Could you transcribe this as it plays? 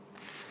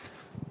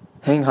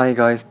Hey, hi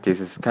guys, this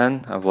is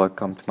Ken and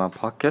welcome to my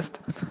podcast.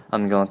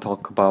 I'm gonna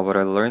talk about what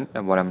I learned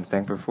and what I'm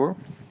thankful for.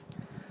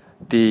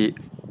 The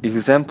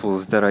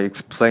examples that I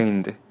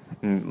explained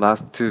in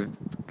last two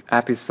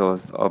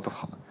episodes of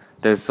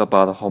this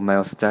about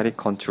homeostatic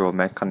control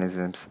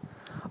mechanisms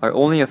are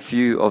only a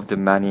few of the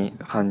many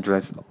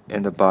hundreds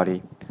in the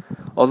body,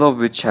 all of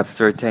which have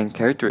certain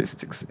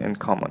characteristics in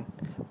common.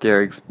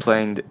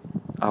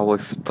 I will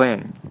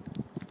explain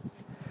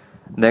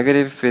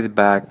negative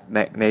feedback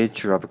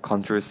nature of a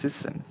control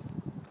systems.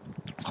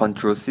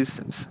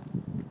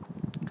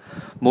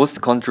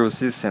 Most control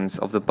systems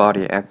of the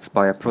body acts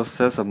by a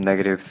process of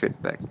negative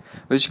feedback,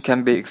 which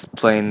can be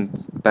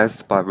explained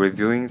best by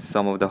reviewing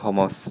some of the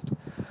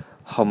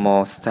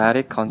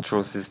homeostatic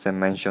control systems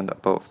mentioned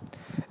above.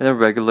 In the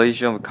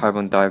regulation of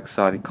carbon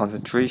dioxide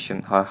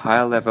concentration, a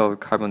high level of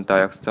carbon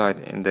dioxide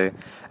in the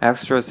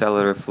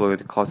extracellular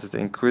fluid causes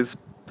increased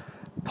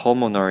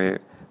pulmonary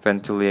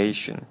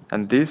ventilation,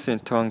 and this in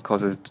turn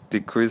causes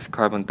decreased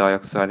carbon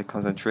dioxide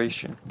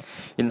concentration.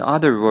 In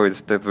other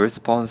words, the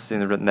response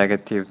is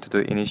negative to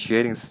the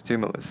initiating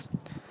stimulus.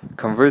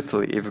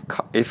 Conversely,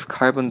 if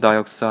carbon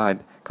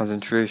dioxide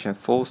concentration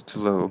falls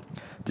too low,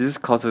 this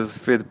causes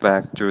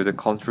feedback through the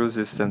control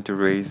system to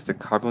raise the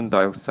carbon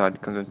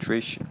dioxide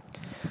concentration.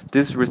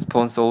 This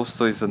response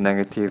also is a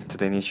negative to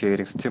the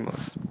initiating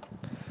stimulus.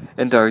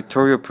 In the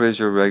arterial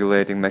pressure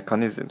regulating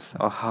mechanisms,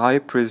 a high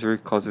pressure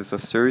causes a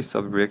series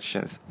of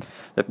reactions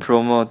that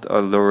promote a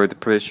lowered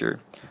pressure,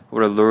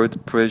 or a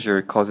lowered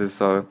pressure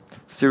causes a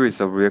series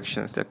of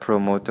reactions that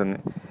promote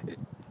an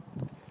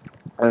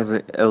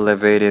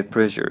elevated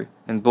pressure.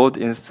 In both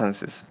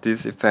instances,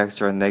 these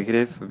effects are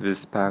negative with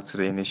respect to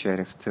the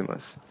initiating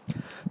stimulus.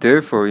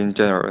 Therefore, in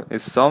general,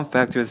 if some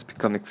factors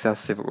become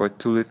excessive or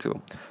too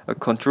little, a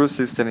control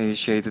system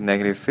initiates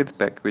negative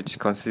feedback, which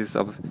consists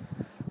of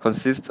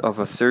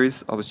a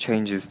series of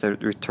changes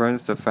that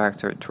returns the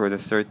factor toward a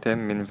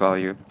certain mean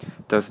value,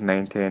 thus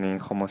maintaining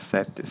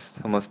homeostasis.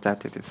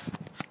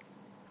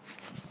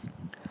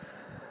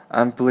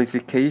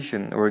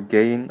 Amplification or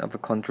gain of a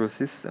control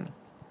system.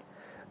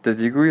 The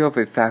degree of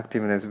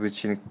effectiveness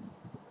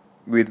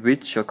with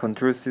which a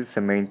control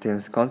system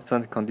maintains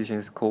constant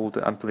conditions is called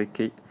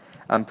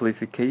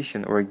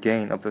amplification or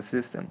gain of the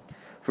system.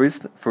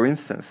 For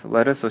instance,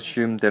 let us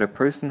assume that a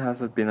person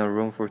has been in a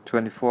room for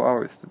 24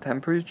 hours. The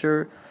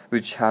temperature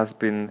which has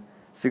been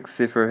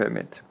 60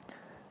 Fahrenheit.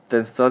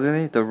 Then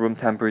suddenly the room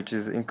temperature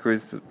is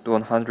increased to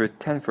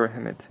 110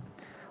 Fahrenheit,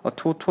 a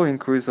total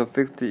increase of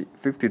 50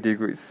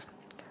 degrees.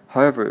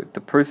 However,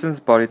 the person's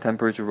body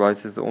temperature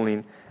rises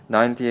only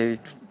 98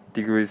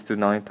 degrees to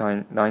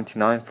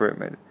 99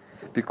 Fahrenheit,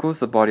 because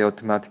the body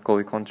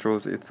automatically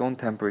controls its own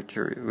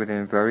temperature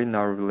within very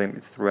narrow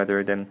limits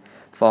rather than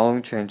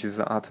following changes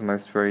in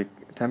atmospheric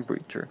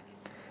temperature.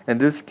 In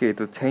this case,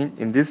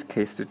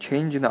 the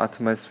change in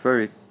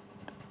atmospheric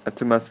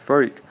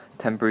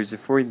temperature is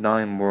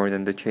 49 more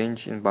than the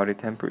change in body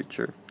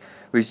temperature,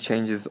 which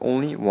changes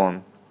only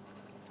 1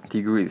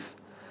 degrees.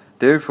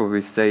 Therefore,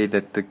 we say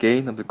that the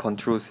gain of the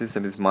control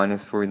system is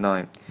minus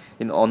 49.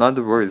 In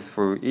other words,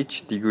 for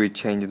each degree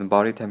change in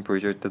body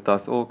temperature that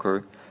does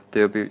occur,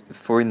 there will be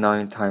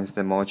 49 times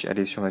the much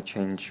additional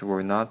change were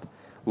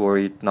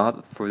it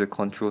not for the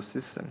control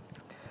system.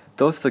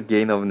 Thus, the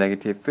gain of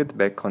negative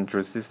feedback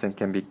control system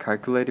can be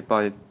calculated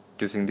by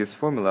using this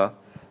formula,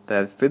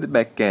 that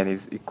feedback gain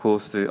is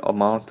equals to the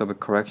amount of a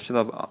correction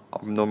of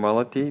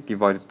abnormality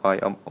divided by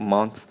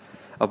amount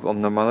of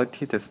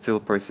abnormality that still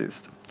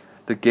persists.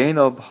 The gain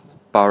of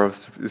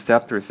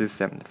baroreceptor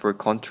system for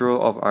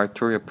control of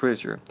arterial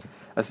pressure,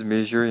 as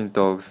measured in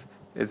dogs,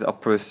 is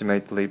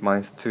approximately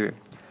 -2.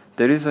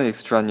 There is an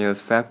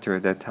extraneous factor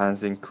that tends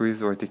to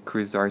increase or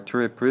decrease the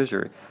arterial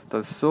pressure,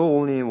 thus so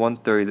only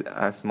 1/3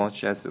 as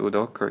much as would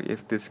occur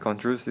if this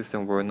control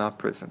system were not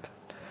present.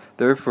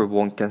 Therefore,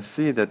 one can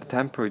see that the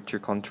temperature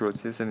control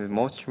system is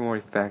much more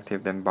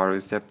effective than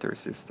baroreceptor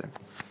system.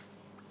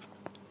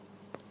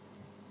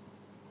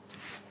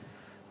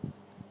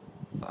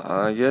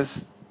 I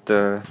guess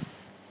the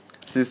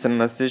system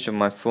message on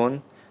my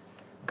phone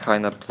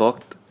kind of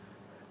blocked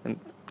in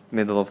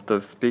middle of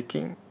the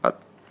speaking, but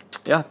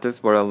yeah,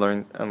 that's what I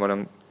learned and what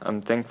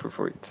I'm thankful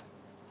for it.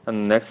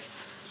 And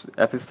next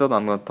episode,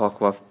 I'm gonna talk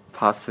about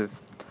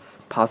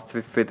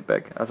positive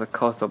feedback as a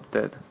cause of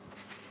death.